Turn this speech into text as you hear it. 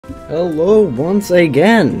Hello once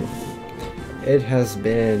again! It has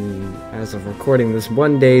been, as of recording this,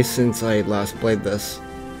 1 day since I last played this.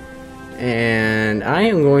 And I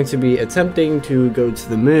am going to be attempting to go to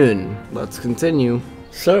the moon. Let's continue.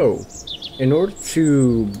 So, in order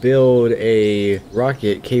to build a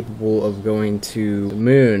rocket capable of going to the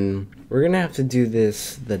moon, we're gonna have to do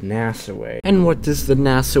this the NASA way. And what is the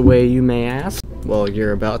NASA way, you may ask? Well,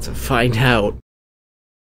 you're about to find out.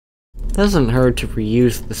 Doesn't hurt to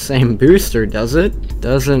reuse the same booster, does it?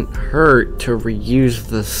 Doesn't hurt to reuse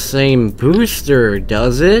the same booster,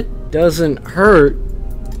 does it? Doesn't hurt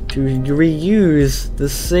to reuse the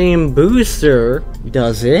same booster,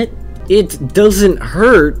 does it? It doesn't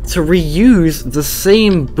hurt to reuse the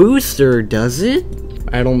same booster, does it?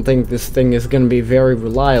 I don't think this thing is gonna be very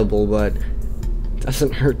reliable, but it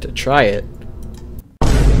doesn't hurt to try it.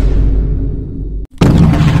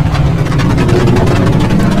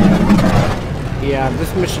 Yeah,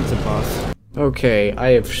 this mission's a bust. Okay, I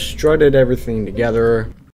have strutted everything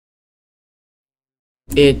together.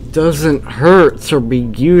 It doesn't hurt to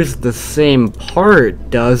reuse the same part,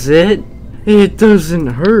 does it? It doesn't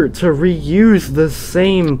hurt to reuse the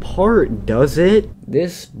same part, does it?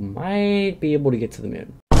 This might be able to get to the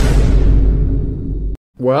moon.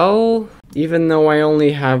 Well, even though I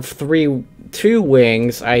only have two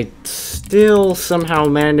wings, I still somehow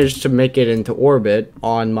managed to make it into orbit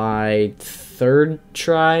on my third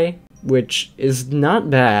try, which is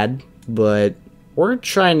not bad, but we're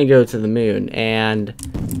trying to go to the moon, and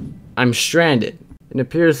I'm stranded. It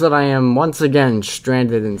appears that I am once again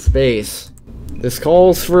stranded in space. This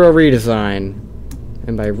calls for a redesign,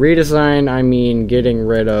 and by redesign I mean getting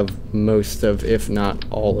rid of most of, if not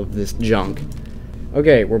all of this junk.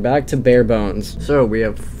 Okay, we're back to bare bones. So we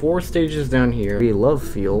have 4 stages down here. We love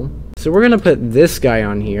fuel. So we're gonna put this guy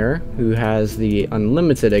on here, who has the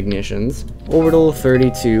unlimited ignitions. Orbital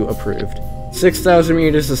 32 approved. 6,000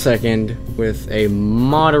 meters a second with a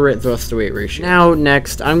moderate thrust to weight ratio. Now,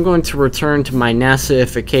 next, I'm going to return to my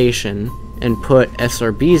NASA-ification and put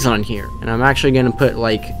SRBs on here. And I'm actually gonna put,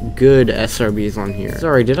 like, good SRBs on here.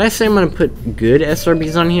 Sorry, did I say I'm gonna put good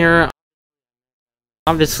SRBs on here?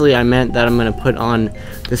 Obviously, I meant that I'm gonna put on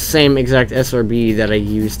the same exact SRB that I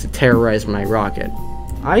used to terrorize my rocket.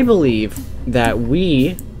 I believe that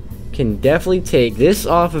we can definitely take this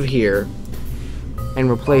off of here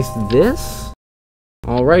and replace this.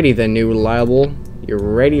 Alrighty then, new reliable. You're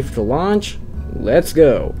ready to launch? Let's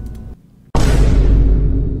go.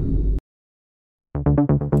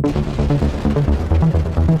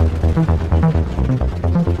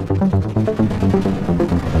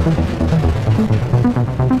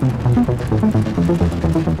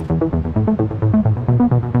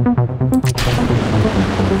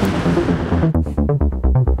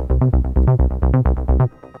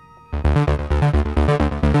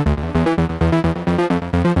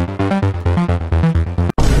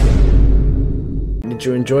 Did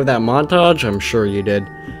you enjoy that montage? I'm sure you did.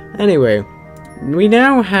 Anyway, we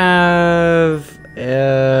now have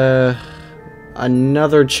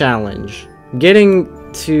another challenge.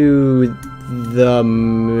 Getting to the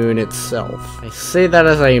moon itself. I say that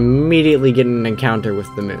as I immediately get an encounter with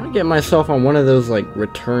the moon. I get myself on one of those, like,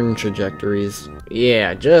 return trajectories.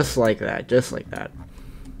 Yeah, just like that, just like that.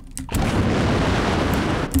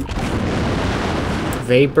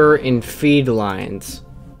 Vapor in feed lines.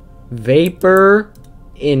 Vapor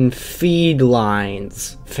in feed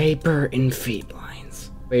lines. Vapor in feed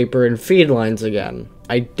lines. Vapor in feed lines again.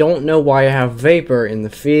 I don't know why I have vapor in the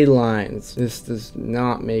feed lines. This does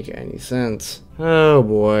not make any sense. Oh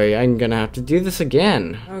boy, I'm gonna have to do this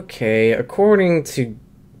again. Okay, according to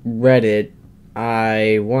Reddit,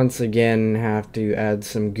 I once again have to add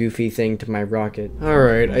some goofy thing to my rocket.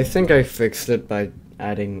 Alright, I think I fixed it by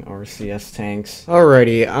adding RCS tanks.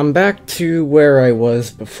 Alrighty, I'm back to where I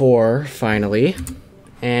was before, finally.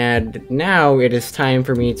 And now it is time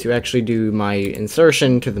for me to actually do my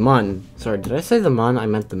insertion to the moon. Sorry, did I say the moon? I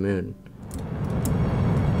meant the moon.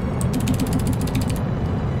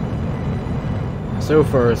 So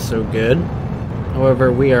far, so good.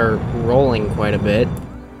 However, we are rolling quite a bit.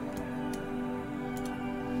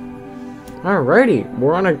 Alrighty,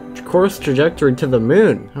 we're on a course trajectory to the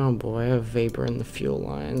moon. Oh boy, I have vapor in the fuel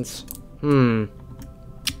lines.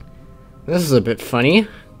 This is a bit funny.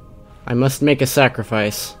 I must make a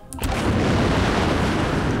sacrifice.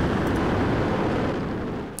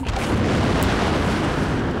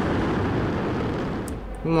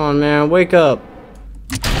 Come on, man, wake up.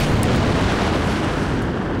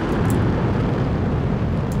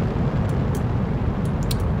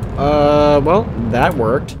 Well, that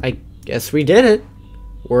worked. I guess we did it.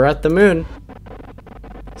 We're at the moon.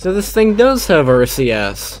 So this thing does have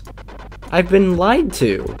RCS. I've been lied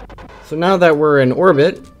to. So now that we're in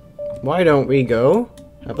orbit, why don't we go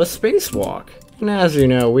have a spacewalk? And as you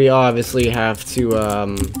know, we obviously have to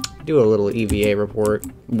do a little EVA report.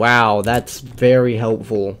 Wow, that's very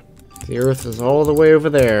helpful. The Earth is all the way over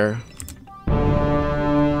there.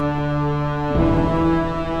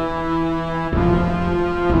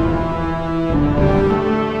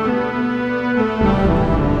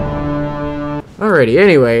 Alrighty,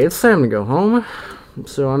 anyway, it's time to go home.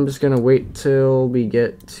 So I'm just gonna wait till we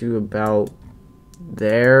get to about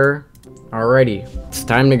there. Alrighty, it's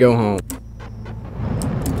time to go home.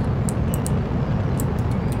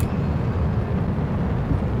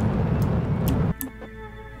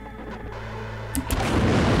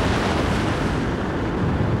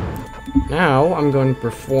 Now I'm going to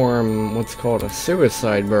perform what's called a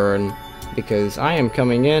suicide burn, because I am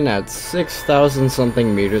coming in at 6,000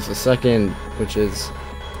 something meters a second, which is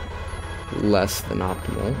less than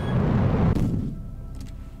optimal.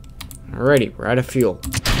 Alrighty, we're out of fuel.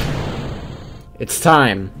 It's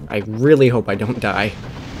time. I really hope I don't die.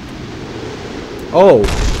 Oh!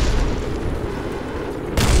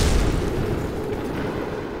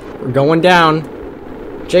 We're going down.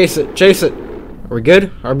 Chase it, chase it. Are we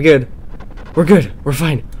good? Are we good? We're good. We're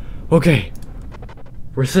fine. Okay.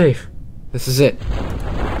 We're safe. This is it.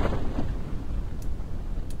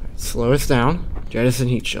 Slow us down. Jettison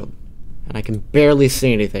heat shield. And I can barely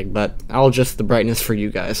see anything, but I'll adjust the brightness for you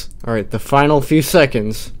guys. Alright, the final few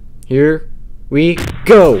seconds. Here we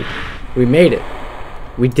go! We made it.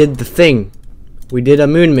 We did the thing. We did a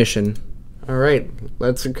moon mission. Alright,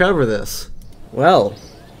 let's recover this. Well,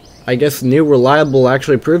 I guess new reliable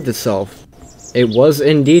actually proved itself. It was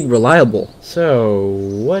indeed reliable. So,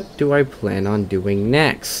 what do I plan on doing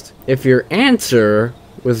next? If your answer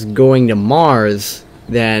was going to Mars,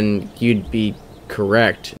 then you'd be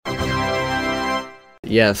correct.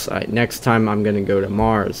 Yes, next time I'm gonna go to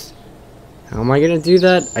Mars. How am I gonna do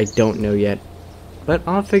that? I don't know yet. But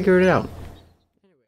I'll figure it out.